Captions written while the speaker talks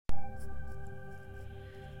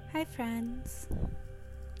Hi, friends.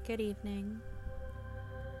 Good evening.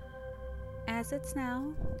 As it's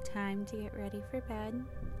now time to get ready for bed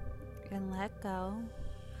and let go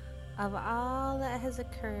of all that has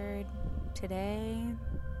occurred today,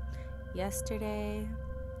 yesterday,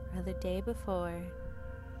 or the day before,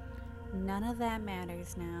 none of that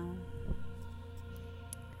matters now.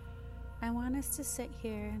 I want us to sit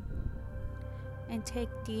here and take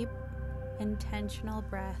deep, intentional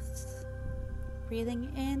breaths.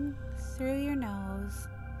 Breathing in through your nose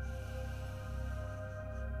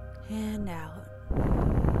and out.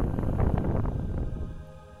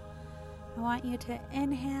 I want you to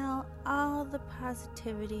inhale all the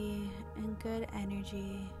positivity and good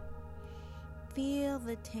energy. Feel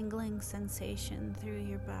the tingling sensation through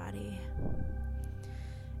your body.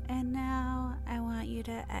 And now I want you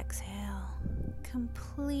to exhale.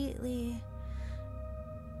 Completely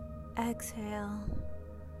exhale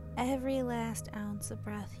every last ounce of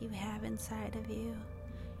breath you have inside of you,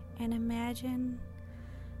 and imagine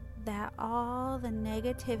that all the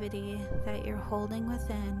negativity that you're holding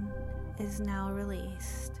within is now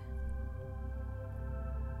released.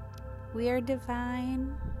 We are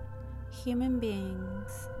divine human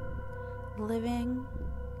beings living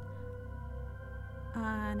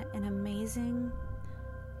on an amazing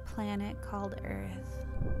planet called Earth.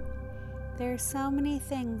 There are so many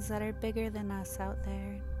things that are bigger than us out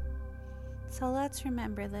there. So let's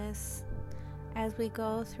remember this as we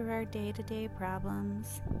go through our day-to-day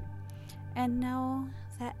problems and know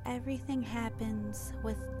that everything happens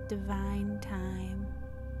with divine time.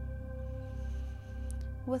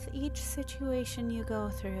 With each situation you go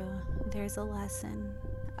through, there's a lesson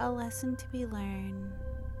to be learned.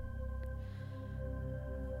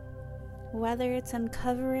 Whether it's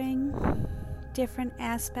uncovering different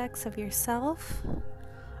aspects of yourself,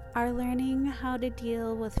 are learning how to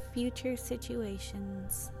deal with future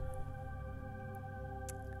situations.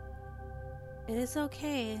 It is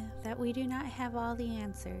okay that we do not have all the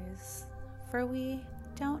answers, for we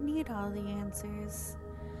don't need all the answers.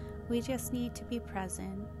 We just need to be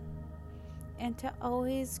present and to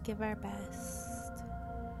always give our best.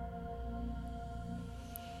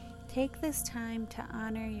 Take this time to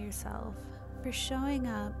honor yourself for showing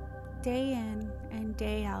up day in and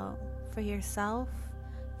day out for yourself,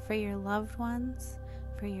 for your loved ones,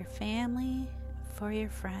 for your family, for your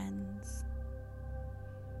friends.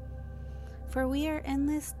 For we are in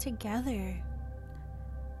this together,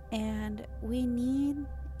 and we need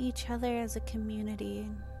each other as a community.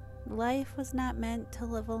 Life was not meant to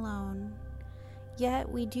live alone,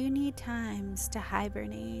 yet we do need times to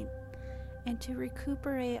hibernate and to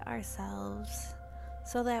recuperate ourselves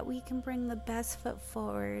so that we can bring the best foot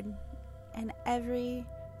forward in every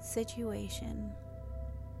situation.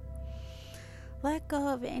 Let go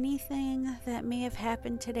of anything that may have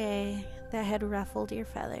happened today that had ruffled your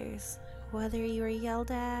feathers. Whether you were yelled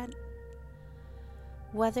at,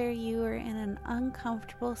 whether you were in an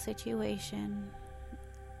uncomfortable situation,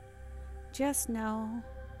 just know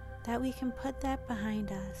that we can put that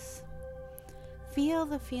behind us. Feel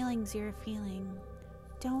the feelings you're feeling.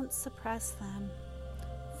 Don't suppress them.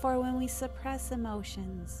 For when we suppress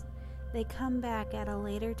emotions, they come back at a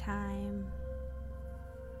later time.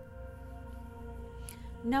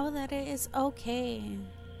 Know that it is okay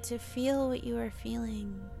to feel what you are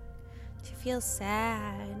feeling, to feel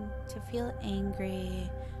sad, to feel angry,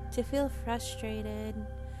 to feel frustrated,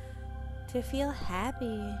 to feel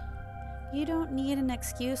happy. You don't need an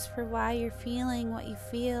excuse for why you're feeling what you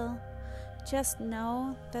feel. Just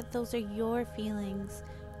know that those are your feelings.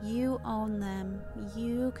 You own them.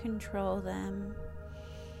 You control them.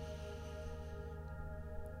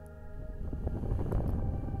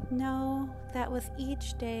 Know that with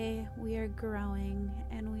each day we are growing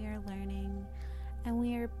and we are learning and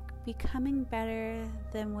we are becoming better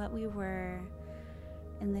than what we were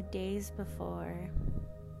in the days before.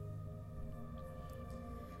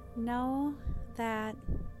 Know that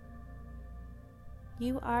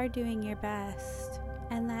you are doing your best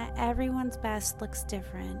and that everyone's best looks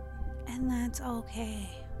different, and that's okay.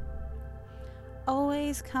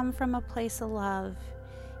 Always come from a place of love,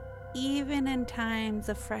 even in times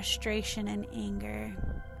of frustration and anger.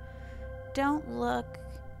 Don't look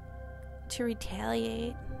to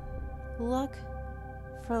retaliate. Look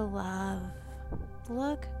for love.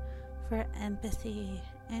 Look for empathy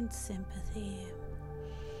and sympathy.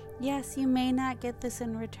 Yes, you may not get this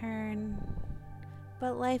in return,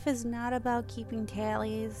 but life is not about keeping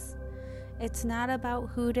tallies. It's not about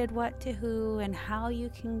who did what to who and how you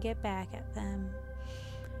can get back at them.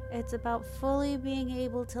 It's about fully being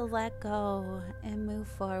able to let go and move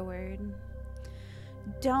forward.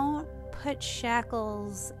 Don't put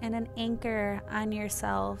shackles and an anchor on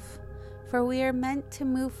yourself, for we are meant to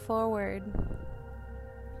move forward.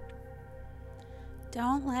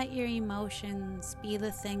 Don't let your emotions be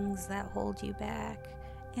the things that hold you back.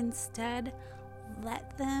 Instead,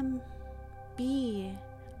 let them be.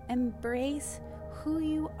 Embrace who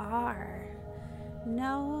you are.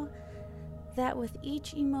 Know that with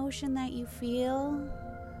each emotion that you feel,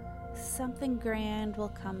 something grand will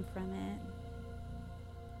come from it.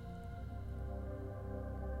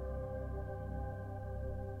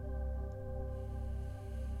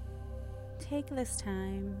 Take this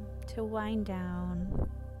time to wind down,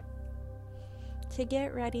 to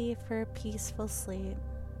get ready for a peaceful sleep.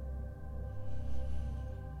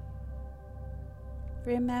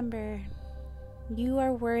 Remember, you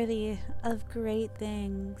are worthy of great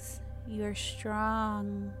things. You are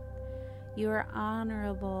strong. You are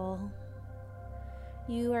honorable.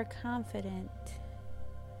 You are confident.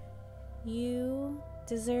 You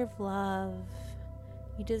deserve love.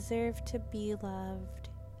 You deserve to be loved.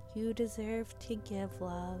 You deserve to give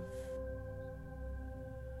love.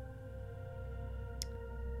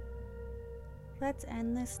 Let's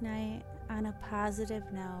end this night on a positive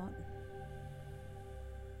note.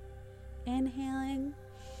 Inhaling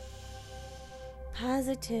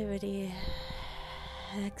positivity,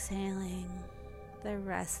 exhaling the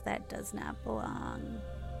rest that does not belong.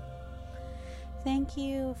 Thank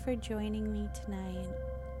you for joining me tonight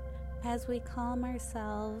as we calm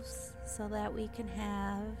ourselves so that we can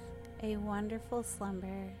have a wonderful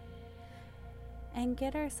slumber and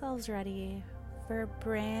get ourselves ready for a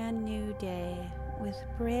brand new day with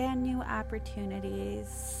brand new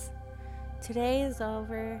opportunities. Today is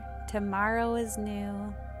over, tomorrow is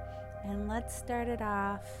new, and let's start it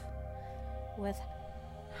off with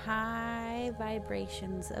high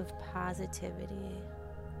vibrations of positivity.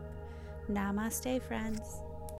 Namaste, friends.